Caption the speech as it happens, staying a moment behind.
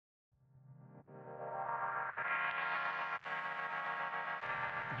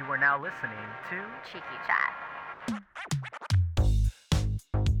are now listening to Cheeky Chat.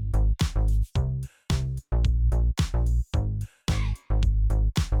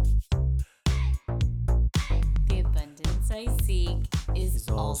 The abundance I seek is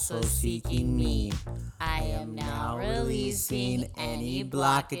also seeking me. I am now releasing any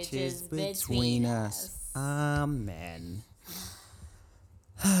blockages between us. Amen.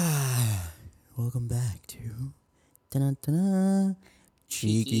 Welcome back to Cheeky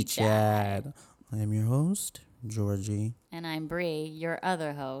Cheeky Chat. I am your host, Georgie. And I'm Bree, your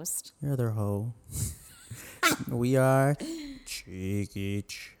other host. Your other hoe. We are Cheeky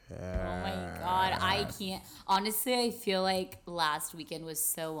Chat. Oh my God, I can't. Honestly, I feel like last weekend was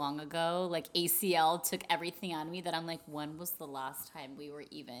so long ago. Like ACL took everything out of me that I'm like, when was the last time we were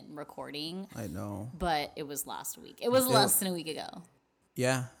even recording? I know. But it was last week. It was less than a week ago.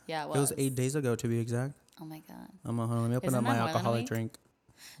 Yeah. Yeah, It was 8 days ago, to be exact. Oh my God. Let me open Isn't up that my more than a alcoholic week? drink.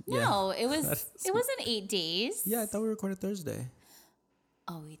 No, it wasn't 8 days. Yeah, I thought we recorded Thursday.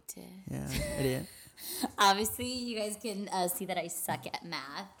 Oh, we did. Yeah, I did. Obviously, you guys can see that I suck at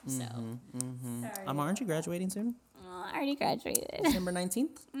math. So, sorry. Aren't you graduating soon? I already graduated. December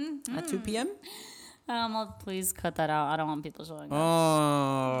 19th at 2 p.m.? Well, please cut that out. I don't want people showing up.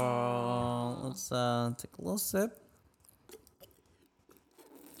 Oh, let's take a little sip.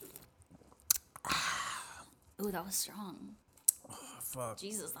 Ooh, that was strong. Fuck.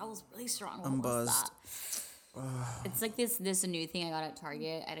 Jesus, that was really strong. What I'm was buzzed. that? It's like this new thing I got at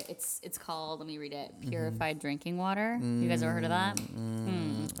Target. It's called, let me read it, purified drinking water. You guys ever heard of that?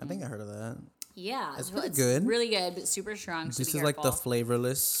 I think I heard of that. Yeah. It's pretty good. Really good, but super strong. So This be is like the careful.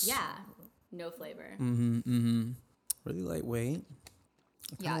 flavorless. Yeah. No flavor. Really lightweight.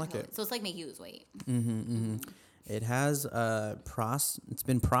 I Yeah. like No, it. so it's like make you lose weight. It has it's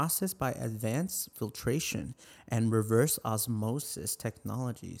been processed by advanced filtration and reverse osmosis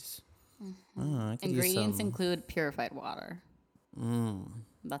technologies. I could use Ingredients some- include purified water.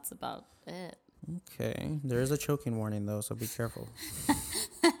 That's about it. Okay, there is a choking warning though, so be careful.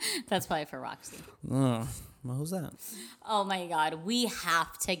 That's probably for Roxy. Well, who's that? Oh my God. We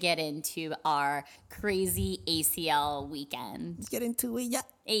have to get into our crazy ACL weekend. Let's get into it. Yeah.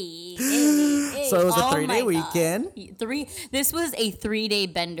 Hey, hey. So it was a Oh 3-day my God. weekend. This was a 3-day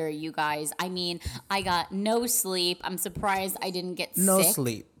bender, you guys. I mean, I got no sleep. I'm surprised I didn't get No sick.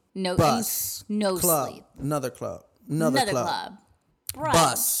 sleep. No Bus. no club. sleep. Another club. Another club. Brunch.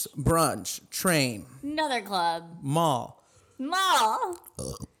 Bus. Brunch. Train. Another club. Mall. Mall.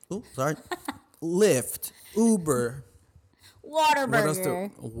 Oh, sorry. Lyft. Uber. What else?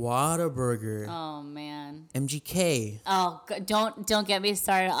 Whataburger. Whataburger. Oh man. MGK. Oh, don't get me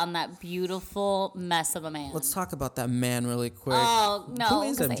started on that beautiful mess of a man. Let's talk about that man really quick. Oh no. Who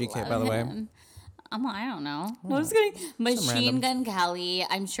is 'cause I MGK, love by the way? him. I don't know. No, I'm just kidding. Machine random. Gun Kelly.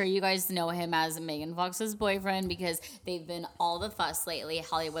 I'm sure you guys know him as Megan Fox's boyfriend because they've been all the fuss lately.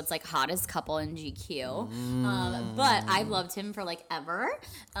 Hollywood's like hottest couple in GQ. But I've loved him for like ever.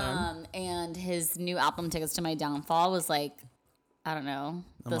 And his new album, Tickets to My Downfall, was like, I don't know,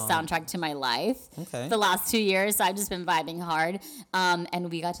 the soundtrack to my life. Okay. The last 2 years, so I've just been vibing hard. And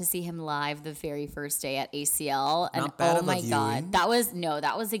we got to see him live the very first day at ACL. And Not bad oh of a my God, viewing. that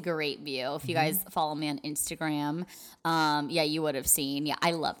was a great view. If you guys follow me on Instagram, yeah, you would have seen. Yeah,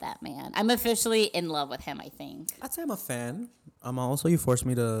 I love that man. I'm officially in love with him, I think. I'd say I'm a fan. Also, you forced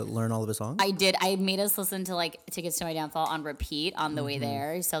me to learn all of his songs. I did. I made us listen to like Tickets to My Downfall on repeat on the way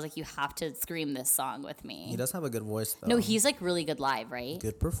there. So I was like, you have to scream this song with me. He does have a good voice, though. No, he's like really good live, right?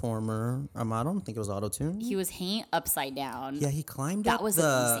 Good performer. I don't think it was auto-tune. He was hanging upside down. Yeah, he climbed That up was the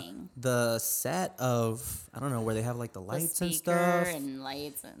amazing. the set of, I don't know, where they have like the The lights and speaker stuff. and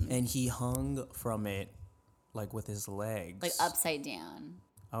lights and And he hung from it like with his legs. like upside down.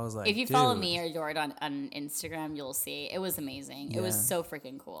 I was like, If you follow dude, me or Jord on Instagram, you'll see. It was amazing. It was Yeah. so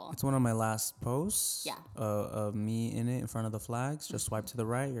freaking cool. It's one of my last posts. Yeah. Of me in it in front of the flags. Just swipe to the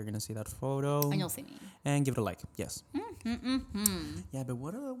right. You're gonna see that photo. And you'll see me. And give it a like. Yes. Yeah, but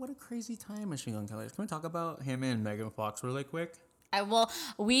what a crazy time, Machine Gun Kelly. Can we talk about him and Megan Fox really quick? Well,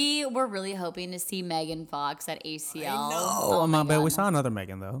 we were really hoping to see Megan Fox at ACL. Oh my God. we saw another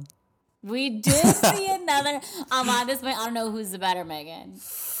Megan though. We did see another. At this point, I don't know who's the better Megan.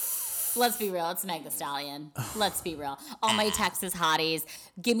 Let's be real. It's Meg the Stallion. Let's be real. All my Texas hotties,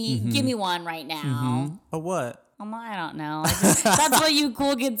 give me one right now. A what? I don't know. That's what you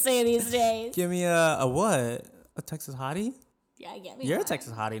cool kids say these days. Give me a what? A Texas hottie? Yeah, get me. You're a one.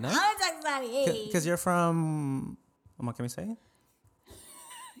 Texas hottie, no? I'm a Texas hottie. Hey. Because you're from. What can we say?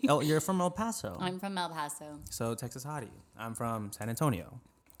 You're from El Paso. I'm from El Paso. So Texas hottie. I'm from San Antonio.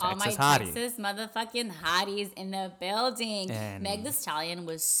 All my Texas hottie. Texas motherfucking hotties in the building. And- Meg Thee Stallion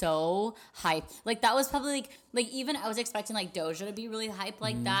was so hype. Like that was probably like even I was expecting like Doja to be really hype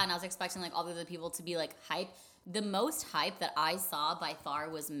like that, and I was expecting like all the other people to be like hype. The most hype that I saw by far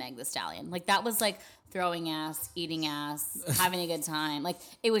was Meg Thee Stallion. Like that was like throwing ass, eating ass, having a good time. Like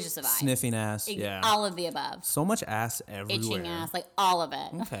it was just a vibe. Sniffing ass. Yeah. All of the above. So much ass everywhere. Itching ass, like all of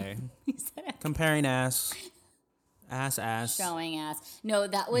it. Okay. You said it. Comparing ass. Ass. Showing ass. No,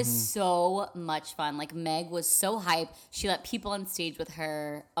 that was so much fun. Like Meg was so hype. She let people on stage with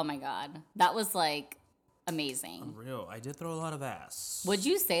her. Oh my God. That was like amazing. Real. I did throw a lot of ass. Would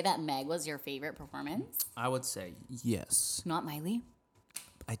you say that Meg was your favorite performance? I would say yes. Not Miley?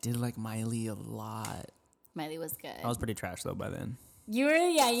 I did like Miley a lot. Miley was good. I was pretty trash though by then. You're a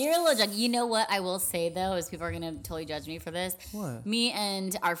little junk. You know what I will say though is people are gonna totally judge me for this. What? Me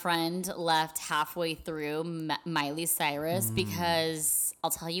and our friend left halfway through Miley Cyrus because I'll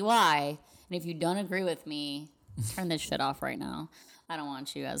tell you why. And if you don't agree with me, turn this shit off right now. I don't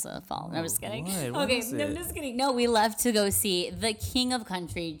want you as a follower. No, I'm just kidding. What Okay, is no, I'm it? just kidding. No, we left to go see the King of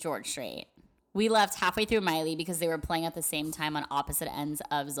Country, George Strait. We left halfway through Miley because they were playing at the same time on opposite ends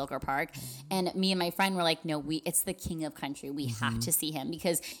of Zilker Park. And me and my friend were like, no, it's the King of Country. We have to see him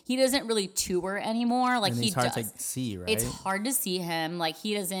because he doesn't really tour anymore. Like And he he's hard does. to see, right? It's hard to see him. Like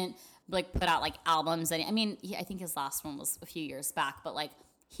he doesn't like put out like albums. I mean, I think his last one was a few years back, but like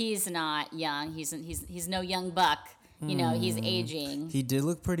he's not young. He's no young buck. You know, he's aging. He did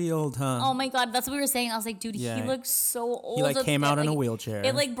look pretty old, huh? Oh my God, that's what we were saying. I was like, dude, Yeah. he looks so old. He, like, up came there. out in a Like, wheelchair.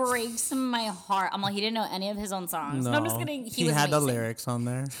 It like breaks my heart. I'm like, he didn't know any of his own songs. No, I'm just kidding. He was had the amazing. lyrics on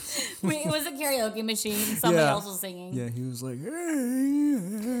there. Wait, it was a karaoke machine. Somebody Yeah. else was singing. Yeah, he was like,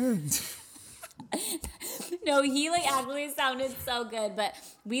 No, he like actually sounded so good. But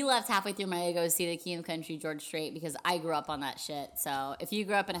we left halfway through my to go see the King of Country, George Strait, because I grew up on that shit. So if you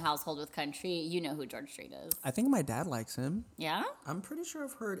grew up in a household with country, you know who George Strait is. I think my dad likes him. Yeah? I'm pretty sure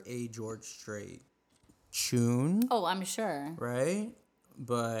I've heard a George Strait tune, Oh, I'm sure. right?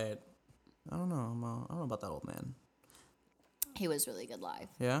 But I don't know. I don't know about that old man. He was really good live.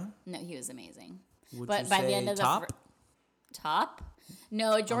 Yeah? No, he was amazing. Would But you by say the end of the top? top?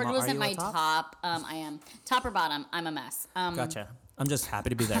 No, George Are wasn't you my a top? top. I am top or bottom. I'm a mess. Gotcha. I'm just happy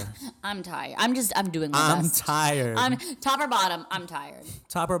to be there. I'm tired. I'm doing my I'm best. tired. I'm top or bottom. I'm tired.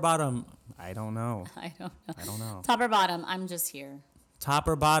 Top or bottom? I don't know. I don't know. I don't know. Top or bottom. I'm just here. Top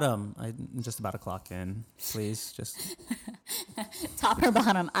or bottom? I'm just about to clock in. Please, just Top or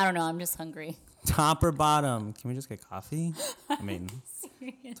bottom. I don't know. I'm just hungry. top or bottom? Can we just get coffee? I mean,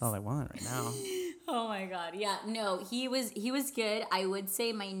 that's all I want right now. Oh my God. Yeah. No, he was good. I would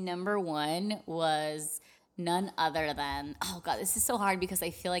say my number one was none other than, oh God, this is so hard because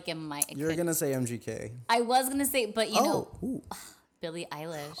I feel like it might. You're gonna say MGK. I was gonna say, but you know, Ooh. Billie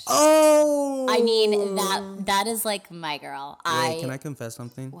Eilish. Oh. I mean that is like my girl. Wait, can I confess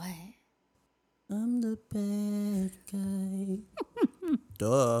something? What? I'm the bad guy.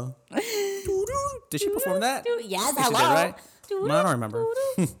 Duh. Did she perform that? Yes, She hello. did, right? I don't remember.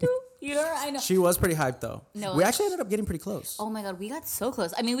 You know, I know. She was pretty hyped though. No, we actually ended up getting pretty close. Oh my God, we got so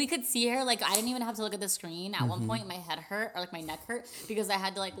close. I mean, we could see her. Like, I didn't even have to look at the screen. At one point, my head hurt or like my neck hurt because I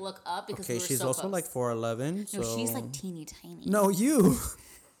had to like look up because Okay, we were she's so also close. like 4'11". So No, she's like teeny tiny. No, you.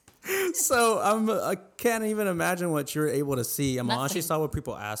 So I can't even imagine what you're able to see. I Nothing. actually saw what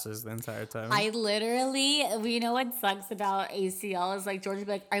people asses the entire time. I literally, you know what sucks about ACL is like George would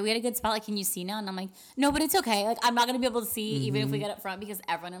be like, "Are we at a good spot? Like, can you see now?" And I'm like, "No, but it's okay. Like, I'm not gonna be able to see even if we get up front because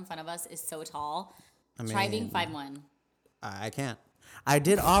everyone in front of us is so tall." Try being 5'1". I can't. I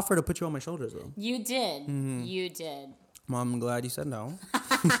did offer to put you on my shoulders though. You did. You did. Mom, I'm glad you said no.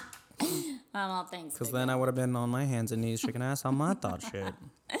 Well, thanks. Because big then I would have been on my hands and knees shaking ass on my thought shit.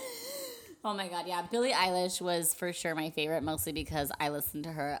 Oh my God, yeah. Billie Eilish was for sure my favorite, mostly because I listened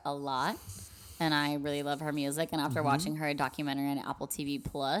to her a lot. And I really love her music. And after watching her documentary on Apple TV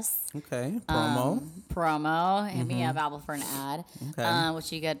Plus, Okay. Promo. hit me up, Apple, for an ad, Okay.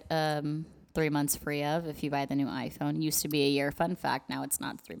 which you get 3 months free of if you buy the new iPhone. Used to be a year. Fun fact, now it's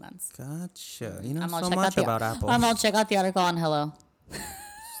not 3 months. Gotcha. You know I'm gonna so check much out the, about Apple. I'm gonna check out the article on Hello.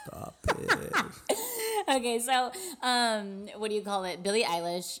 Stop it. Okay, so what do you call it? Billie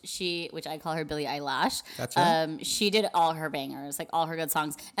Eilish, which I call her Billie Eyelash. Gotcha. She did all her bangers, like all her good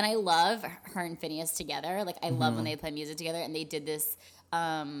songs, and I love her and Phineas together. Like I love when they play music together, and they did this. Her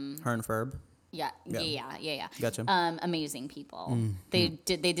and Ferb. Yeah. Gotcha. Amazing people. They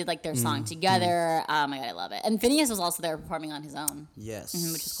did like their song together. Oh my God, I love it. And Phineas was also there performing on his own, Yes.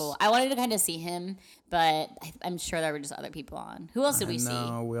 which is cool. I wanted to kind of see him, but I'm sure there were just other people on. Who else did we see?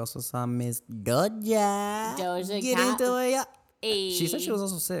 No, we also saw Miss Doja. Doja Get Cat. into it. Yeah. She said she was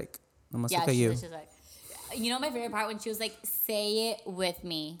also sick. I must look at she you. said she was like, you know my favorite part when she was like, "Say it with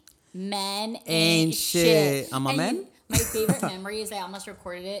me, men Ain't shit." I'm a And man? my favorite memory is I almost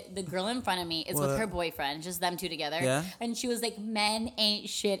recorded it. The girl in front of me is with What? her boyfriend, just them two together. Yeah. And she was like, "Men ain't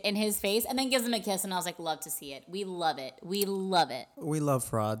shit" in his face, and then gives him a kiss, and I was like, "Love to see it. We love it. We love it. We love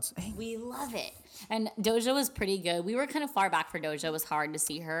frauds. We love it." And Doja was pretty good. We were kind of far back for Doja. It was hard to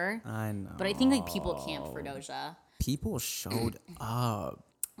see her. I know. But I think like people camped for Doja. People showed up.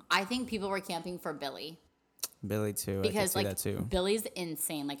 I think people were camping for Billie. Billie too. Because I like could see that too. Billie's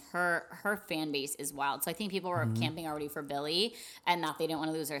insane. Like her fan base is wild. So I think people were camping already for Billie and that they didn't want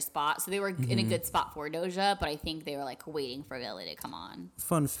to lose their spot. So they were in a good spot for Doja, but I think they were like waiting for Billie to come on.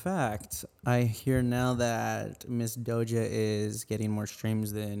 Fun fact, I hear now that Miss Doja is getting more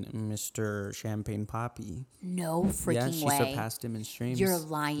streams than Mr. Champagne Poppy. No freaking Yeah, she way. surpassed him in streams. You're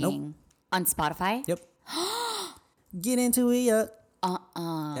lying. Nope. On Spotify? Yep. Get into it, yeah.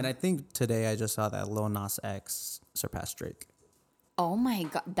 And I think today I just saw that Lil Nas X surpassed Drake. Oh my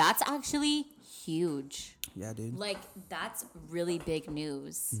god. That's actually huge. Yeah, dude. Like that's really big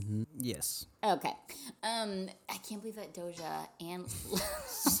news. Yes. Okay. I can't believe that Doja and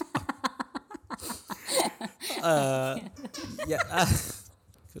Yeah.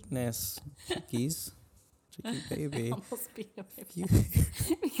 Goodness. Chickies. Chicky baby. almost beat him You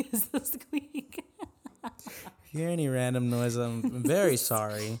because of the squeak. hear any random noise, I'm very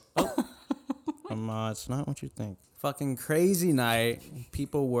sorry. Oh. It's not what you think. Fucking crazy night.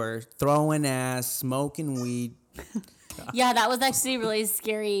 People were throwing ass, smoking weed. Yeah, that was actually really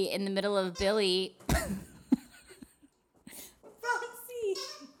scary in the middle of Billie. Roxy.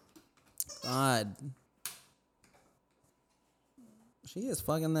 God. She is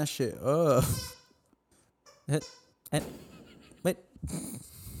fucking that shit up. Wait.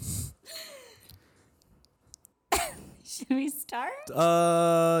 Should we start?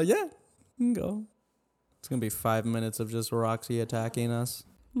 Yeah. You can go. It's gonna be 5 minutes of just Roxy attacking us.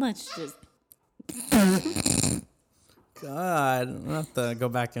 Let's just. God, I'm gonna have to go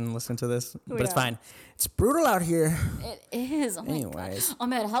back and listen to this, but it's Yeah. fine. It's brutal out here. It is. Oh my Anyways. God. Oh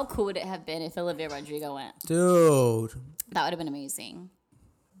my God, how cool would it have been if Olivia Rodrigo went? Dude. That would have been amazing.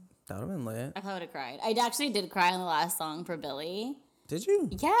 That would have been lit. I probably would have cried. I actually did cry on the last song for Billie. Did you?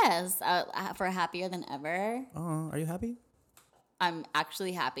 Yes, for Happier Than Ever. Oh, are you happy? I'm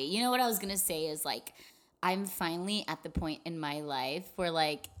actually happy. You know what I was gonna say is like, I'm finally at the point in my life where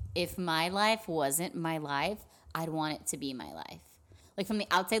like, if my life wasn't my life, I'd want it to be my life. Like from the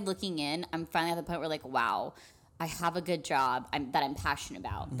outside looking in, I'm finally at the point where like, wow, I have a good job that I'm passionate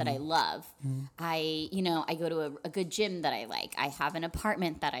about, that I love. I go to a good gym that I like. I have an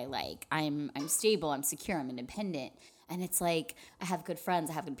apartment that I like. I'm stable. I'm secure. I'm independent. And it's like, I have good friends.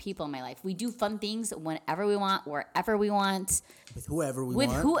 I have good people in my life. We do fun things whenever we want, wherever we want. With whoever we With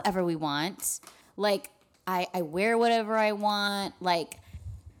want. whoever we want. Like, I wear whatever I want. Like,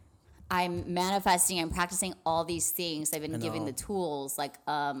 I'm manifesting. I'm practicing all these things. I've been given the tools. Like,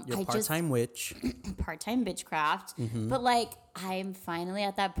 You're part-time witch. part-time bitchcraft. Mm-hmm. But like, I'm finally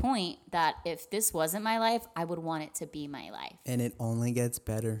at that point that if this wasn't my life, I would want it to be my life. And it only gets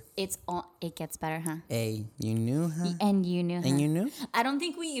better. It gets better, huh? Hey, you knew, huh? And you knew. And you knew? I don't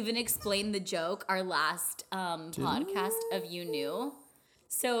think we even explained the joke our last podcast of You Knew.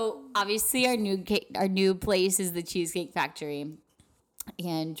 So obviously our new place is the Cheesecake Factory.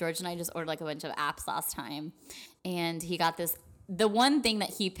 And George and I just ordered like a bunch of apps last time. And he got this. The one thing that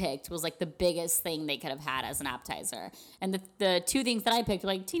he picked was like the biggest thing they could have had as an appetizer. And the two things that I picked were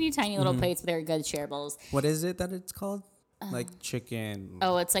like teeny tiny little plates, but they were good shareables. What is it that it's called? Like chicken.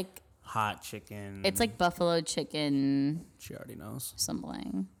 Oh, it's like Hot chicken. it's like buffalo chicken She already knows.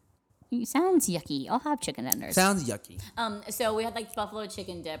 something. It sounds yucky. I'll have chicken tenders. Sounds yucky. So we had like buffalo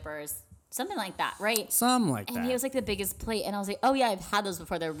chicken dippers, something like that, right? Something like And that. he was like the biggest plate, and I was like, "Oh yeah, I've had those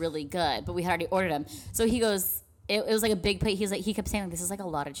before. They're really good." But we had already ordered them. So he goes, "It was like a big plate." He kept saying, like, "This is like a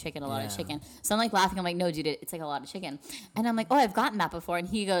lot of chicken, a lot of chicken." So I'm like laughing. I'm like, "No, dude, it's like a lot of chicken." And I'm like, "Oh, I've gotten that before." And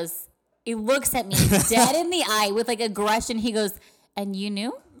he goes, he looks at me dead in the eye with like aggression. He goes, "And you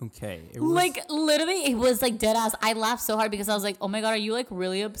knew?" Okay. It was, Like literally, it was like dead ass. I laughed so hard because I was like, "Oh my God, are you like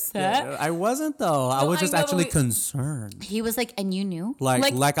really upset?" I wasn't though. I was I just know, but actually we- concerned. He was like, "And you knew?"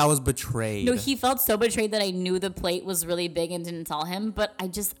 Like I was betrayed. No, he felt so betrayed that I knew the plate was really big and didn't tell him. But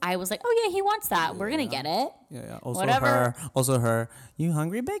I was like, "Oh yeah, he wants that. We're gonna get it." Yeah. Also Whatever. her. You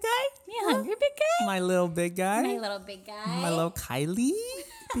hungry, big guy? Yeah, hungry big guy. My little big guy. My little big guy. My little Kylie,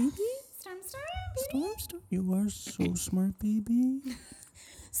 baby. Storm. Storm. You are so smart, baby.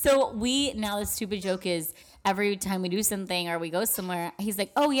 So the stupid joke is every time we do something or we go somewhere, he's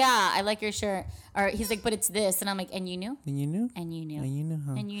like, oh yeah, I like your shirt. Or he's like, but it's this. And I'm like, and you knew? And you knew? And you knew. And you knew,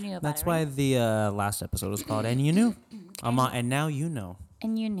 huh? And you knew about That's it, why right? the last episode was called And You Knew. And now you know.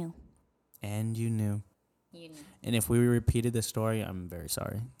 And you knew. And you knew. You knew. And if we repeated the story, I'm very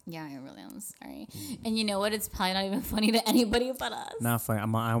sorry. Yeah, I really am sorry. And you know what? It's probably not even funny to anybody but us. Not funny.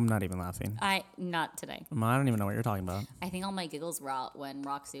 I'm not even laughing. Not today. I don't even know what you're talking about. I think all my giggles were out when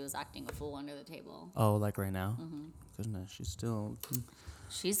Roxy was acting a fool under the table. Oh, like right now? Goodness,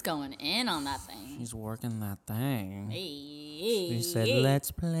 She's going in on that thing. she's working that thing. Hey, She said, hey. let's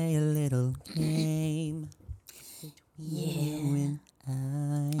play a little game. Yeah.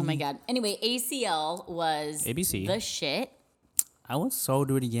 Oh my god. Anyway, ACL was ABC. the shit. I would so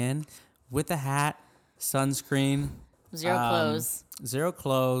do it again with the hat, sunscreen. Zero clothes. Zero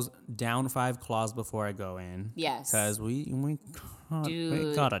clothes, down 5 claws before I go in. Yes. Because we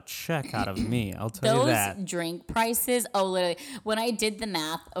Dude. got a check out of me. I'll tell you Those that. drink prices. Oh, literally. When I did the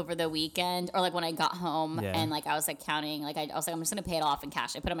math over the weekend, or like when I got home Yeah. and like I was like counting, like I was like, I'm just gonna pay it all off in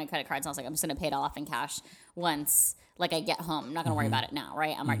cash. I put on my credit cards and I was like, I'm just gonna pay it all off in cash once like I get home. I'm not gonna worry about it now,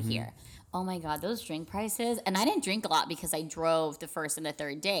 right? I'm already here. Oh my god, those drink prices. And I didn't drink a lot because I drove the first and the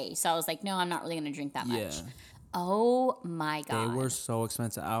third day. So I was like, no, I'm not really gonna drink that much. Yeah. Oh my They god. were so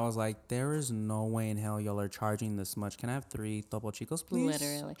expensive. I was like, there is no way in hell y'all are charging this much. Can I have 3 Topo Chicos, please?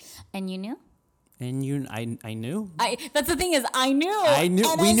 Literally. And you knew? And I knew. That's the thing is I knew. I knew-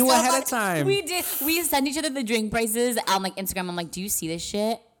 And we I knew still ahead of thought- time. We did. We sent each other the drink prices on like Instagram. I'm like, do you see this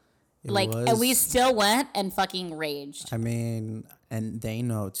shit? And we still went and fucking raged. I mean, and they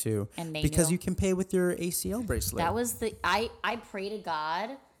know too. And they because knew. you can pay with your ACL bracelet. That was I pray to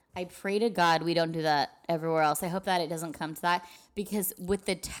God. I pray to God we don't do that everywhere else. I hope that it doesn't come to that because with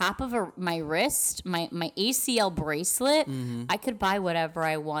the tap of my wrist, my ACL bracelet, I could buy whatever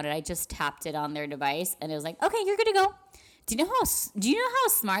I wanted. I just tapped it on their device and it was like, okay, you're good to go. Do you know how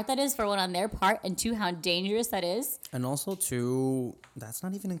smart that is for one on their part and two how dangerous that is? And also too, that's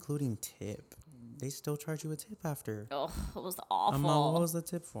not even including tip. They still charge you a tip after. Oh, it was awful. What was the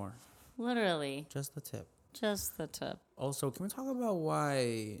tip for? Literally, Just the tip. just the tip. Also, can we talk about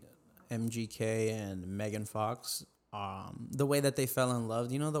why MGK and Megan Fox, the way that they fell in love?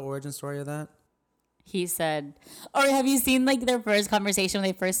 Do you know the origin story of that? He said, or have you seen like their first conversation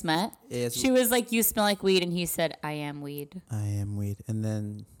when they first met? It's- She was like, you smell like weed. And he said, I am weed. I am weed. And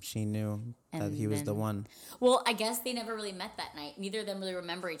then she knew that And he was the then- one. Well, I guess they never really met that night. Neither of them really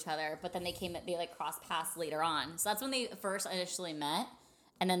remember each other. But then they like crossed paths later on. So that's when they first initially met.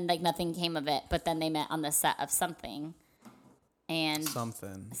 And then like nothing came of it. But then they met on the set of something. And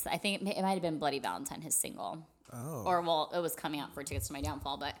Something. I think it might have been Bloody Valentine, his single. Oh. Or, well, it was coming out for Tickets to My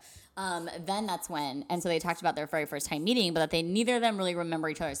Downfall. But then that's when, and so they talked about their very first time meeting, but that they neither of them really remember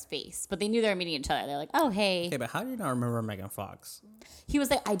each other's face. But they knew they were meeting each other. They're like, oh, hey. Okay, but how do you not remember Megan Fox? He was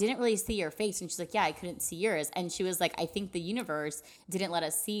like, I didn't really see your face. And she's like, yeah, I couldn't see yours. And she was like, I think the universe didn't let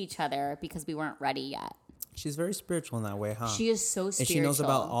us see each other because we weren't ready yet. She's very spiritual in that way, huh? She is so spiritual. And she knows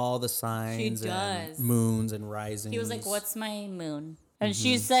about all the signs does. and moons and risings. He was like, what's my moon? And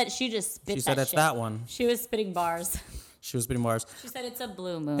she said, she just spit She that said it's shit. that one. She was spitting bars. She was spitting bars. She said it's a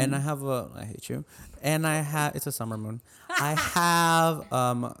blue moon. And I hate you. And it's a summer moon. I have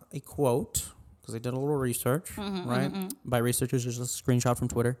a quote, because I did a little research, right? By researchers, just a screenshot from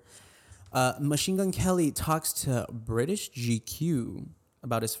Twitter. Machine Gun Kelly talks to British GQ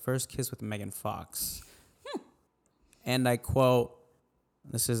about his first kiss with Megan Fox. And I quote,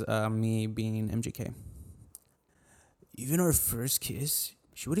 this is me being MGK. Even our first kiss,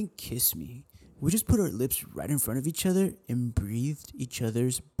 she wouldn't kiss me. We just put our lips right in front of each other and breathed each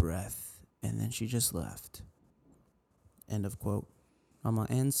other's breath. And then she just left. End of quote.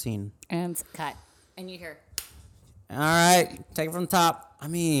 End scene. And cut. And you hear. All right, take it from the top. I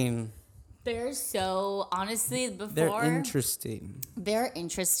mean, They're so, honestly, before. they're interesting. They're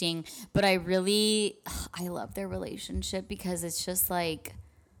interesting, but I love their relationship because it's just like,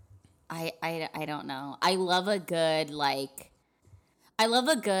 I don't know. I love a good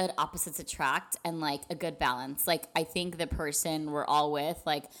opposites attract and like a good balance. Like I think the person we're all with,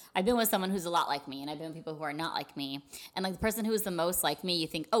 like I've been with someone who's a lot like me and I've been with people who are not like me. And like the person who is the most like me, you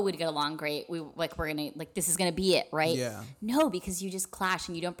think, oh, we'd get along great. We're gonna this is gonna be it, right? Yeah. No, because you just clash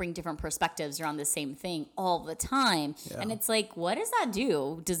and you don't bring different perspectives. You're on the same thing all the time. Yeah. And it's like, what does that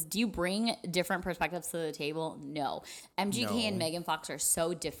do? Do you bring different perspectives to the table? No. MGK No. and Megan Fox are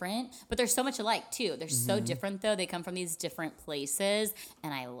so different, but they're so much alike too. They're so different though. They come from these different places.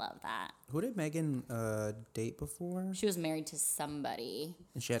 And I love that. Who did Megan date before? She was married to somebody.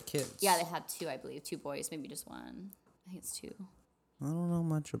 And she had kids. Yeah, they had 2, I believe. 2 boys, maybe just 1. I think it's 2. I don't know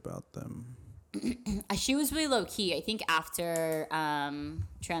much about them. she was really low key. I think after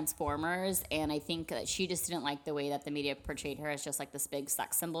Transformers, and I think that she just didn't like the way that the media portrayed her as just like this big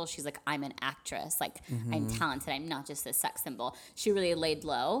sex symbol. She's like, I'm an actress. Like, I'm talented. I'm not just a sex symbol. She really laid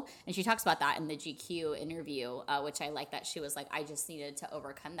low. And she talks about that in the GQ interview, which I like that she was like, I just needed to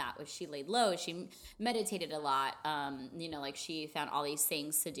overcome that, which she laid low. She meditated a lot. Like she found all these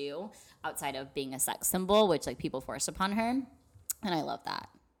things to do outside of being a sex symbol, which like people forced upon her. And I love that.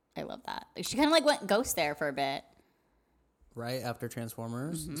 Like, she kind of like went ghost there for a bit. Right after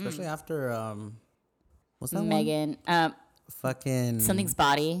Transformers, especially after what's that Megan, one? Fucking something's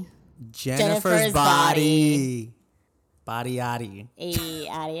body. Jennifer's body. Body yaddy.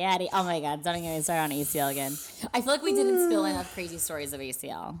 Addy. Oh my God, don't even start on ACL again. I feel like we didn't spill enough crazy stories of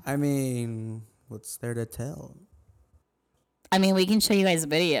ACL. I mean, what's there to tell? I mean, we can show you guys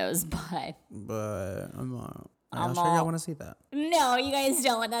videos, but I'm sure y'all want to see that. No, you guys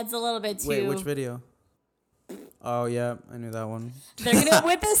don't. That's a little bit too. Wait, which video? Oh yeah, I knew that one. They're gonna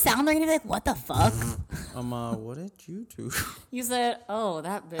with the sound. They're gonna be like, "What the fuck?" What did you do? You said, "Oh,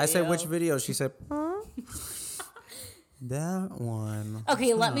 that video." I said, "Which video?" She said, "That one."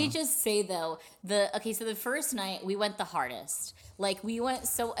 Okay, let me just say though, so the first night we went the hardest. Like we went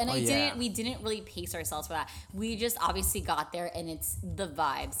we didn't really pace ourselves for that. We just obviously got there and it's the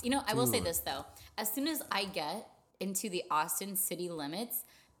vibes. I will say this though. As soon as I get into the Austin city limits,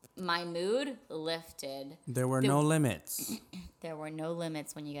 my mood lifted. There were no limits. There were no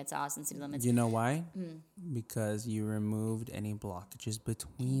limits when you get to Austin city limits. You know why? Because you removed any blockages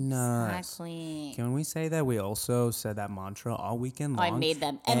between us. Exactly. Can we say that we also said that mantra all weekend long? I made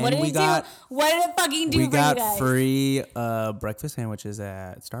them. And what did it do? What did it fucking do for you guys? We got free breakfast sandwiches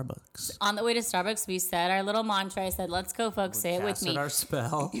at Starbucks. On the way to Starbucks, we said our little mantra. I said, let's go, folks. Say it with me. We casted our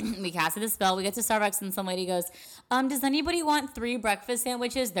spell. We casted the spell. We get to Starbucks and some lady goes, does anybody want 3 breakfast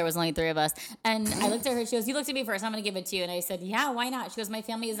sandwiches? There was only 3 of us. And I looked at her. She goes, you looked at me first. I'm going to give it to you. And I said, yeah, why not? She goes, my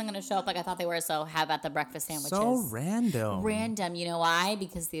family isn't going to show up like I thought they were, so have at the breakfast sandwiches. So random. Random. You know why?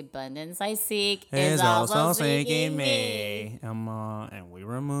 Because the abundance I seek is also seeking me. And we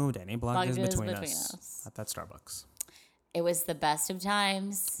removed any blockages between us at that Starbucks. It was the best of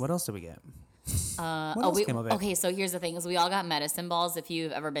times. What else did we get? What else came of it? Okay, so here's the thing: is we all got medicine balls. If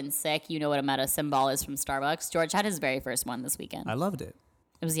you've ever been sick, you know what a medicine ball is from Starbucks. George had his very first one this weekend. I loved it.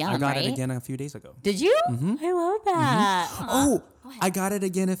 It was yum, I got right? it again a few days ago. Did you? Mm-hmm. I love that. Mm-hmm. Oh, I got it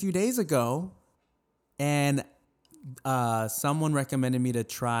again a few days ago, and someone recommended me to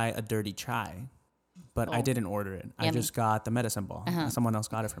try a dirty chai, but I didn't order it. Yummy. I just got the medicine ball. Someone else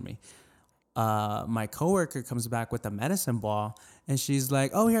got it for me. My coworker comes back with the medicine ball, and she's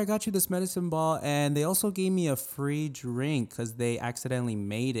like, "Oh, here, I got you this medicine ball, and they also gave me a free drink because they accidentally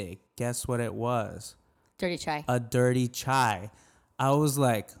made it. Guess what it was? Dirty chai. A dirty chai." I was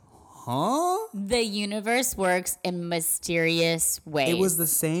like, huh? The universe works in mysterious ways. It was the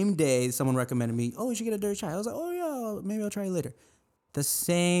same day someone recommended me, "Oh, you should get a dirty chai." I was like, "Oh yeah, maybe I'll try it later." The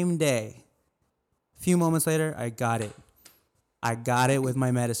same day. A few moments later, I got it. I got it with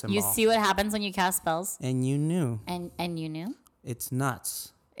my medicine You ball. see what happens when you cast spells? And you knew. And you knew? It's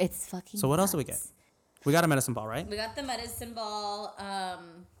nuts. It's fucking So what nuts. else did we get? We got a medicine ball, right? We got the medicine ball.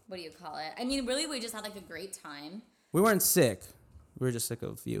 What do you call it? I mean, really, we just had like a great time. We weren't sick. We were just sick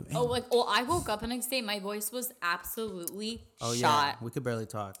of you. I woke up the next day. My voice was absolutely shot. Yeah, we could barely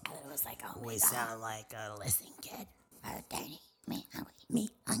talk. It was like, oh my We God. sound like a Listen, kid. Me hungry. Me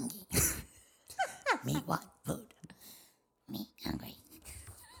hungry. Me want food. Me hungry.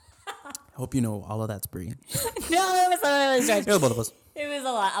 Hope you know all of that's Brie. No, it was George. It was both of us. It was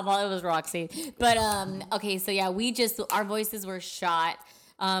a lot. Well, it was Roxy. But okay, so yeah, our voices were shot.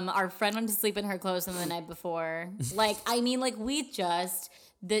 Our friend went to sleep in her clothes from the night before. Day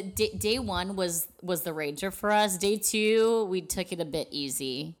 1 was the rager for us. Day 2, we took it a bit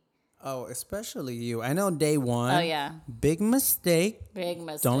easy. Oh, especially you. I know day 1. Oh yeah. Big mistake. Big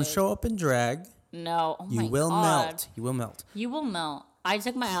mistake. Don't show up in drag. No. Oh You my will God. melt. You will melt. You will melt. I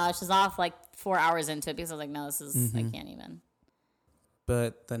took my eyelashes off like 4 hours into it because I was like, no, this is I can't even.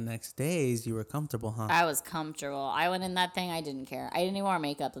 But the next days you were comfortable, huh? I was comfortable. I went in that thing. I didn't care. I didn't even wear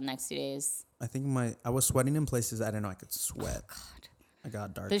makeup the next 2 days. I think I was sweating in places I didn't know I could sweat. Oh, God. I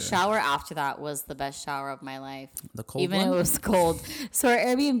got darker. The shower after that was the best shower of my life. The cold Even one? it was cold. So our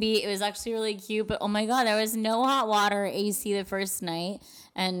Airbnb, it was actually really cute. But oh my God, there was no hot water or AC the first night.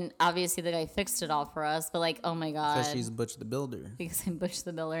 And obviously the guy fixed it all for us. But like, oh my God. Because she's Butch the Builder. Because I Butch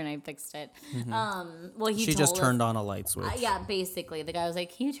the builder and I fixed it. She just turned on a light switch. Yeah, basically. The guy was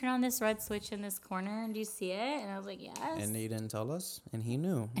like, can you turn on this red switch in this corner? And do you see it? And I was like, yes. And he didn't tell us, and he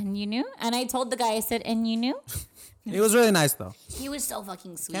knew. And you knew? And I told the guy, I said, and you knew? He was really nice though. He was so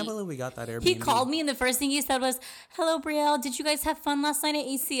fucking sweet. Can't believe we got that Airbnb. He called me and the first thing he said was, "Hello, Brielle. Did you guys have fun last night at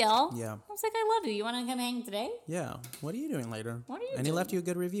ACL?" Yeah. I was like, "I love you. You want to come hang today?" Yeah. What are you doing later? What are you And he doing? left you a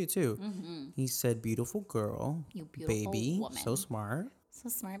good review too. He said, "Beautiful girl, You beautiful baby, woman. so smart." So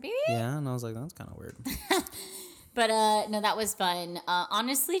smart, baby. Yeah, and I was like, that's kind of weird. But no, that was fun.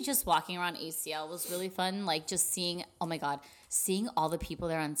 Honestly, just walking around ACL was really fun. Like just seeing, oh my God, seeing all the people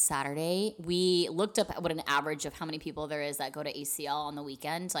there on Saturday. We looked up what an average of how many people there is that go to ACL on the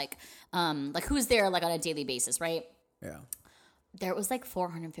weekend. Like who's there like on a daily basis, right? Yeah. There was like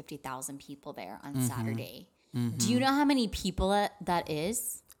 450,000 people there on Saturday. Do you know how many people that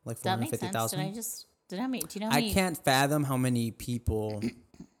is? Like Does that make sense? 450,000? Do you know how I many? can't fathom how many people.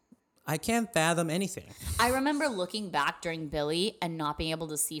 I can't fathom anything. I remember looking back during Billy and not being able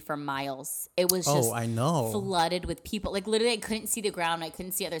to see for miles. It was just I know. flooded with people. Like literally I couldn't see the ground. I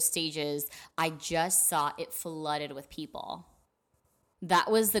couldn't see other stages. I just saw it flooded with people.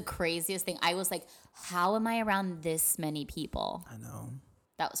 That was the craziest thing. I was like, how am I around this many people? I know.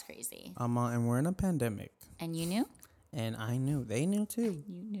 That was crazy. And we're in a pandemic. And you knew? And I knew. They knew too.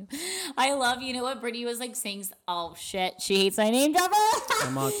 You knew. I love, you know what Brittany was like saying, oh shit, she hates my name dropper.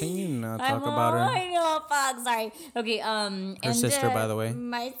 Mama, can you not talk about her? I know, fuck, sorry. Okay, Her sister, by the way.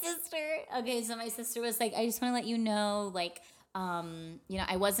 My sister. Okay, so my sister was like, I just want to let you know, like, you know,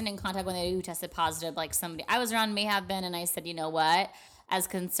 I wasn't in contact with anybody who tested positive, like somebody I was around may have been, and I said, you know what? As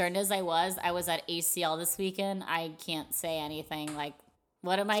concerned as I was at ACL this weekend. I can't say anything, like,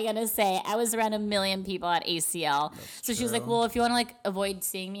 what am I going to say? I was around 1 million people at ACL. So she was like, well, if you want to like avoid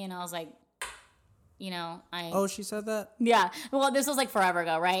seeing me. And I was like, you know, Oh, she said that? yeah. Well, this was like forever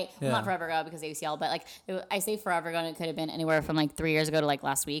ago, right? Yeah. Well, not forever ago because ACL, but like I say forever ago and it could have been anywhere from like 3 years ago to like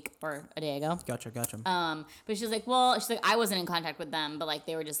last week or a day ago. Gotcha. But she's like, well, she's like, I wasn't in contact with them, but like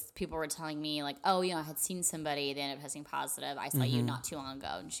they were just, people were telling me like, oh, you know, I had seen somebody, they ended up testing positive. I saw you not too long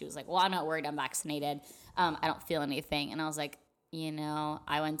ago. And she was like, well, I'm not worried. I'm vaccinated. I don't feel anything. And I was like, you know,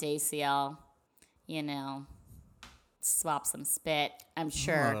 I went to ACL, you know, swap some spit. I'm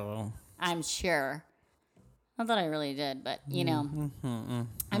sure. Oh. I'm sure. Not that I really did, but you know,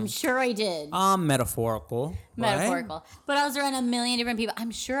 I'm sure I did. Metaphorical. Metaphorical. Right? But I was around 1 million different people.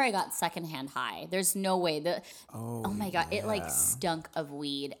 I'm sure I got secondhand high. There's no way. Oh my God. It like stunk of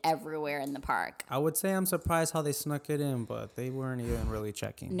weed everywhere in the park. I would say I'm surprised how they snuck it in, but they weren't even really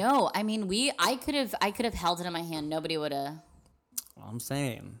checking. No, I mean, I could have held it in my hand. Nobody would have. I'm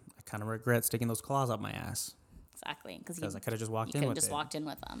saying, I kind of regret sticking those claws up my ass. Exactly. Because I could have just walked you in could have with just it. walked in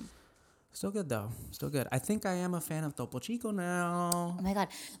with them. Still good, though. Still good. I think I am a fan of Topo Chico now. Oh my God.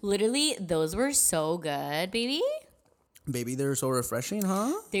 Literally, those were so good, baby. Baby, they're so refreshing,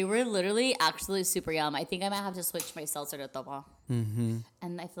 huh? They were literally actually super yum. I think I might have to switch my seltzer to Topo. Mm-hmm.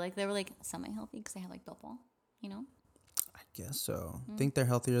 And I feel like they were like semi-healthy because they have like Topo, you know? I guess so. Think they're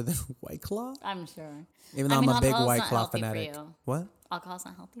healthier than White Claw? I'm sure. Even though I mean, I'm a big alcohol's White not Claw healthy for fanatic. you. What? Alcohol's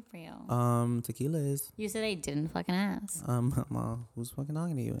not healthy for you. Tequila is. You said I didn't fucking ask. Who's fucking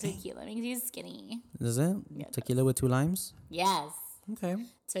talking to you? Tequila makes you skinny. Is it? Yeah, it Tequila with 2 limes? Yes. Okay.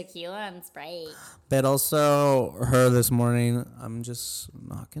 Tequila and Sprite. But also, her this morning, I'm just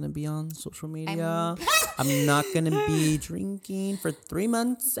not going to be on social media. I'm not going to be drinking for 3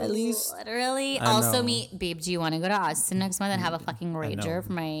 months at least. Literally. I Also, know. me, babe, do you want to go to Austin next month and have a fucking rager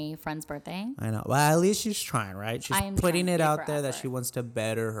for my friend's birthday? I know. Well, at least she's trying, right? She's I am putting trying it to out there that forever. she wants to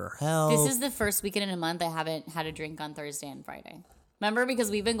better her health. This is the first weekend in a month I haven't had a drink on Thursday and Friday. Remember? Because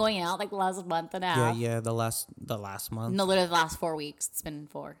we've been going out like the last month and a half. yeah, the last month. No, literally the last 4 weeks. It's been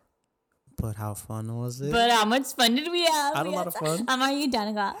 4. But how fun was it? But how much fun did we have? I had a lot of fun. Are you down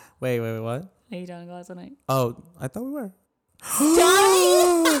to go out? Wait, what? Are you down to go out tonight? Oh, I thought we were.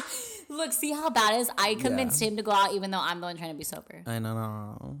 Johnny! Look, see how bad it is? I convinced him to go out even though I'm the one trying to be sober. I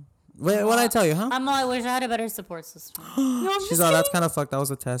know. Wait, what'd I tell you, huh? I wish I had a better support system. No, I'm just She's all, that's kidding. kind of fucked. That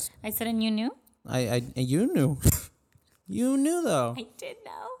was a test. I said, and you knew? You knew. You knew, though. I did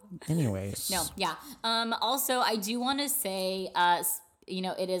know. Anyways. No, yeah. Also, I do want to say, you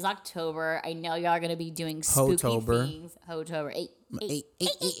know, it is October. I know y'all are going to be doing spooky Hotober. things. Hotober.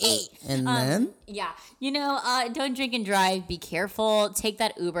 Eight. And then? Yeah. You know, don't drink and drive. Be careful. Take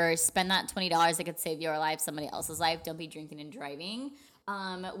that Uber. Spend that $20 that could save your life, somebody else's life. Don't be drinking and driving.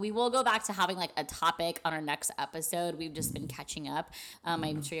 We will go back to having like a topic on our next episode. We've just been catching up.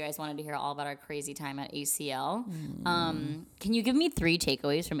 I'm sure you guys wanted to hear all about our crazy time at ACL. Can you give me 3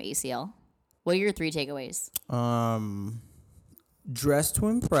 takeaways from ACL? What are your 3 takeaways? Dress to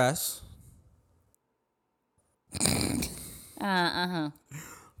impress.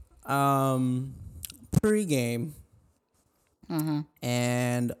 Pre-game.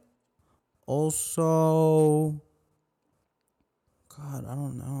 And also God, I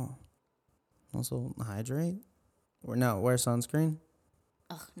don't know. Also, hydrate. Wear sunscreen.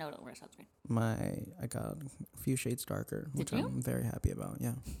 Ugh, no, don't wear sunscreen. I got a few shades darker, which Did you? I'm very happy about.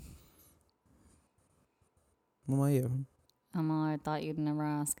 Yeah. What about you? I thought you'd never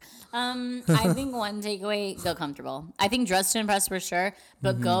ask. I think one takeaway: go comfortable. I think dress to impress for sure,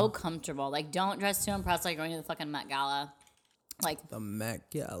 but go comfortable. Like, don't dress to impress like going to the fucking Met Gala. Like The Met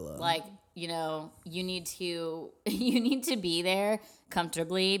Gala. Like, you know, you need to be there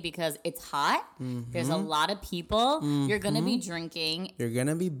comfortably because it's hot. There's a lot of people. You're gonna be drinking. You're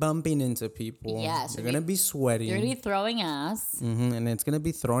gonna be bumping into people. Yes, You're gonna be sweating. You're gonna be throwing ass. And it's gonna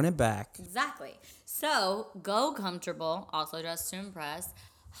be throwing it back. Exactly. So go comfortable. Also, dress to impress.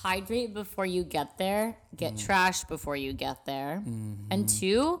 Hydrate before you get there. Get trashed before you get there. And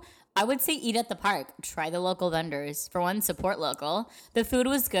 2, I would say eat at the park. Try the local vendors. For one, support local. The food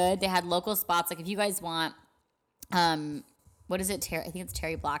was good. They had local spots. Like if you guys want, what is it? I think it's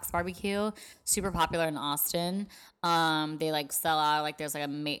Terry Black's barbecue. Super popular in Austin. They like sell out. Like there's like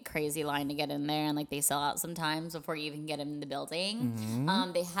a crazy line to get in there, and like they sell out sometimes before you even get in the building.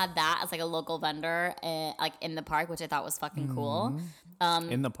 They had that as like a local vendor, like in the park, which I thought was fucking cool.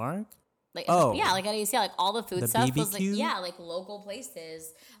 In the park? Like, Oh. yeah, like at ACL, like all the food The stuff was like, BBQ? yeah, like local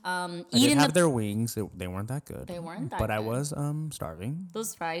places. I Eat did in have the their wings. They weren't that good. They weren't that But I good. was starving.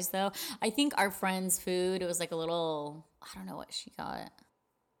 Those fries though. I think our friend's food, it was like a little, I don't know what she got.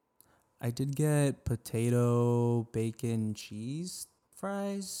 I did get potato, bacon, cheese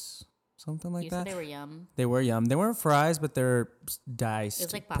fries, something like You that. said they were yum. They were yum. They weren't fries, but they're diced It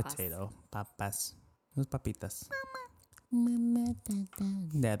was like papas. potato. Papas. It was papitas.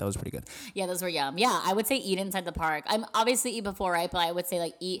 Yeah, that was pretty good. Yeah, those were yum. Yeah, I would say eat inside the park. I'm obviously eat before, right? But I would say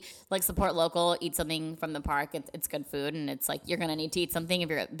like eat, like support local, eat something from the park. It's good food, and it's like you're gonna need to eat something if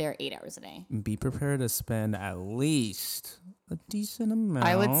you're there 8 hours a day. Be prepared to spend at least a decent amount.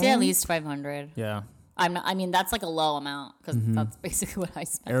 I would say at least 500. Yeah. I mean, that's like a low amount because that's basically what I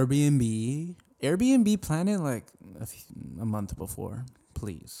spent. Airbnb plan it like a month before,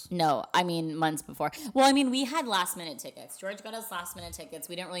 please. No, I mean months before. Well, I mean we had last minute tickets. George got us last minute tickets.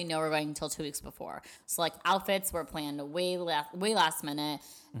 We didn't really know we were going until 2 weeks before. So like outfits were planned way last minute.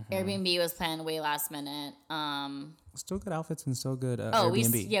 Airbnb was planned way last minute. Still good outfits and still good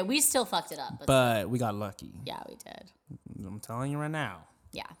Airbnb. we still fucked it up. But we got lucky. Yeah, we did. I'm telling you right now.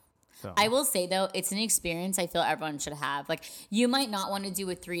 Yeah. So. I will say though, it's an experience I feel everyone should have. Like you might not want to do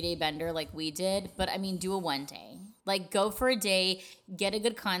a 3-day bender like we did, but I mean do a 1 day. Like go for a day, get a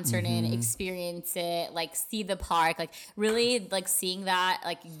good concert in, experience it, like see the park, like really like seeing that,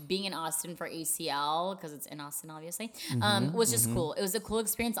 like being in Austin for ACL because it's in Austin obviously, was just cool. It was a cool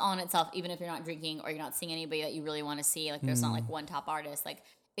experience all in itself, even if you're not drinking or you're not seeing anybody that you really want to see. Like there's not like one top artist. Like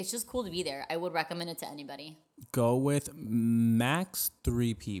it's just cool to be there. I would recommend it to anybody. Go with max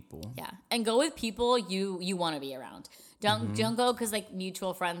 3 people. Yeah, and go with people you want to be around. Don't go because like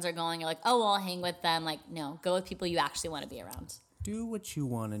mutual friends are going. You're like, oh, well, I'll hang with them. Like, no, go with people you actually want to be around. Do what you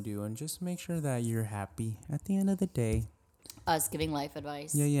want to do and just make sure that you're happy at the end of the day. Us giving life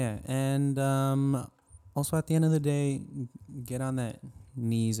advice. Yeah. And also at the end of the day, get on that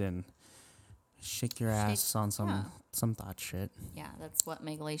knees and shake your ass on some thought shit. Yeah, that's what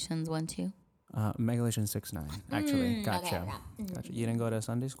Megalations went to. Megalation 6'9", actually. Gotcha. Okay. Gotcha. You didn't go to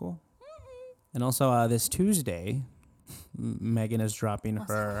Sunday school? And also this Tuesday, Megan is dropping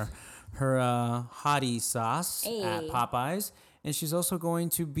her hottie sauce at Popeyes. And she's also going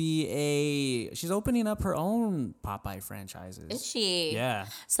to be she's opening up her own Popeye franchises. Is she? Yeah.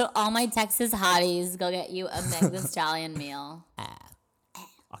 So all my Texas hotties, go get you a Meg the Stallion meal.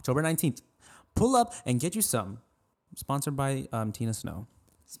 October 19th. Pull up and get you some. Sponsored by Tina Snow.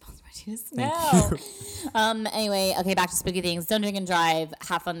 Sponsored by Tina Snow. Anyway, okay, back to spooky things. Don't drink and drive.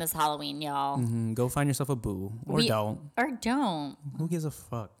 Have fun this Halloween, y'all. Go find yourself a boo. Or don't. Or don't. Who gives a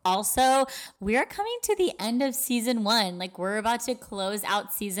fuck? Also, we're coming to the end of season 1. Like we're about to close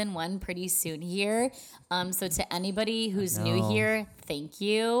out season 1 pretty soon here. So to anybody who's new here, thank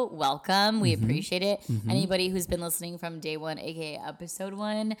you. Welcome. We appreciate it. Anybody who's been listening from day 1, aka episode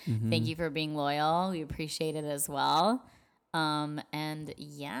 1, thank you for being loyal. We appreciate it as well. And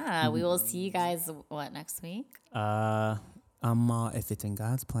yeah, we will see you guys next week? If it's in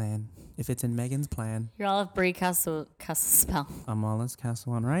God's plan, if it's in Megan's plan, You're all of Brie cast a spell. let's cast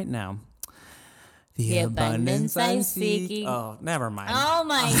one right now. The abundance I'm seeking. Oh, never mind. Oh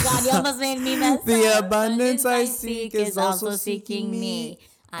my God, you almost made me mess up. The abundance I seek is also seeking me.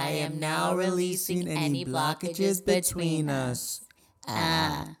 I am now releasing any blockages between us.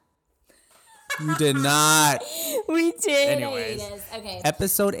 You did not. We did. Anyways. Okay.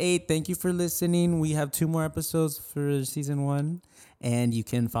 Episode 8. Thank you for listening. We have 2 more episodes for season 1. And you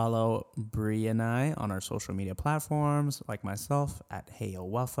can follow Bree and I on our social media platforms, like myself at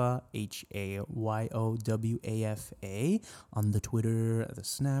Hayowafa, HAYOWAFA, on the Twitter, the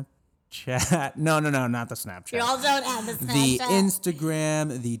Snapchat. No, not the Snapchat. You all don't have the Snapchat. The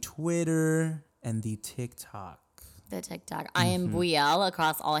Instagram, the Twitter, and the TikTok. The TikTok. I am Bwielle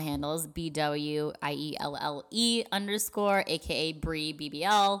across all handles. BWIELLE _ aka Bree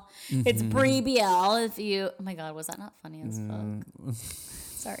BBL. It's Bree BL. If you, oh my God, was that not funny as fuck?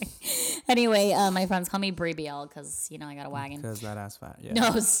 Sorry. Anyway, my friends call me Bree BL because I got a wagon. Because that ass fat. Yeah.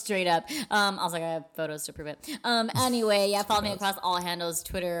 No, straight up. Also, I have photos to prove it. Anyway, yeah, follow me across all handles: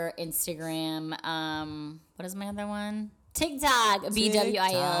 Twitter, Instagram. What is my other one? TikTok,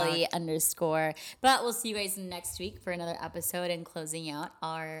 BWILE _. But we'll see you guys next week for another episode and closing out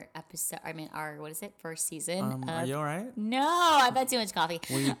our episode. Our first season. Are you all right? No, I've had too much coffee.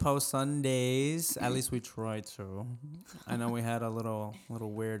 We post Sundays. At least we try to. I know we had a little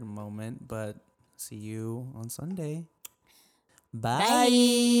weird moment, but see you on Sunday. Bye.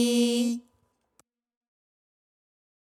 Bye.